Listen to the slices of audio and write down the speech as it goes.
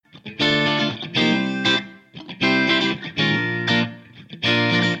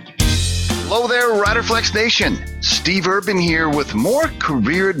Hello there, Riderflex Nation. Steve Urban here with more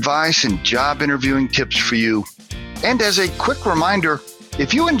career advice and job interviewing tips for you. And as a quick reminder,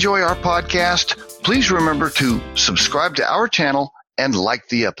 if you enjoy our podcast, please remember to subscribe to our channel and like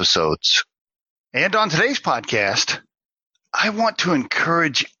the episodes. And on today's podcast, I want to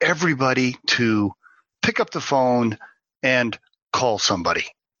encourage everybody to pick up the phone and call somebody.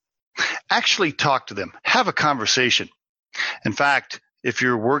 Actually talk to them. Have a conversation. In fact, if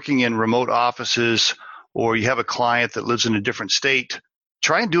you're working in remote offices or you have a client that lives in a different state,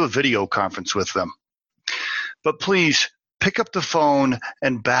 try and do a video conference with them. But please pick up the phone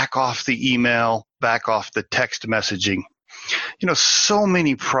and back off the email, back off the text messaging. You know, so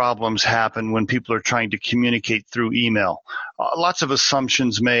many problems happen when people are trying to communicate through email. Lots of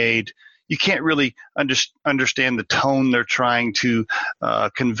assumptions made. You can't really understand the tone they're trying to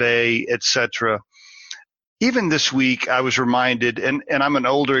convey, etc. Even this week, I was reminded, and I'm an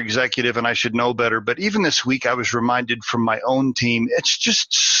older executive and I should know better, but even this week, I was reminded from my own team, it's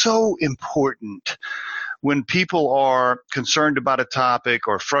just so important when people are concerned about a topic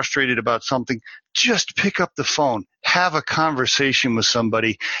or frustrated about something, just pick up the phone, have a conversation with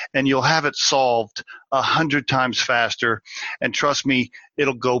somebody, and you'll have it solved 100 times faster. And trust me,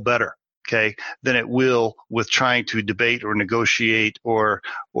 it'll go better. Okay, than it will with trying to debate or negotiate or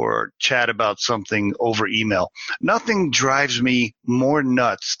chat about something over email. Nothing drives me more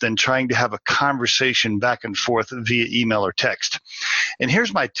nuts than trying to have a conversation back and forth via email or text. And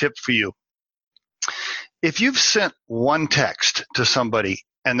here's my tip for you. If you've sent one text to somebody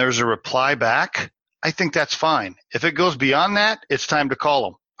and there's a reply back, I think that's fine. If it goes beyond that, it's time to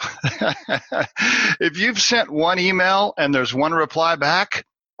call them. If you've sent one email and there's one reply back,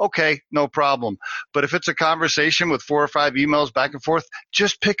 okay, no problem. But if it's a conversation with 4 or 5 emails back and forth,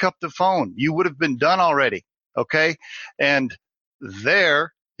 just pick up the phone. You would have been done already, okay? And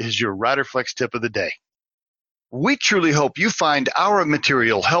there is your Riderflex tip of the day. We truly hope you find our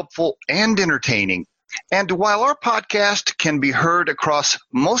material helpful and entertaining. And while our podcast can be heard across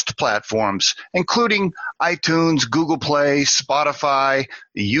most platforms, including iTunes, Google Play, Spotify,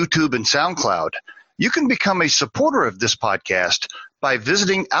 YouTube, and SoundCloud, you can become a supporter of this podcast by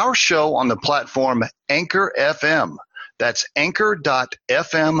visiting our show on the platform Anchor FM. That's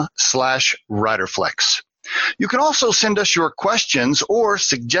anchor.fm/Riderflex. You can also send us your questions or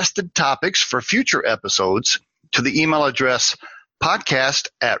suggested topics for future episodes to the email address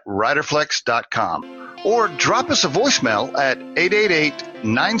podcast@riderflex.com or drop us a voicemail at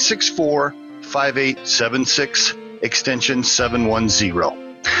 888-964-5876, extension 710.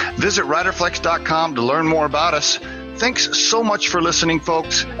 Visit riderflex.com to learn more about us. Thanks so much for listening,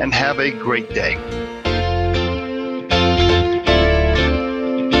 folks, and have a great day.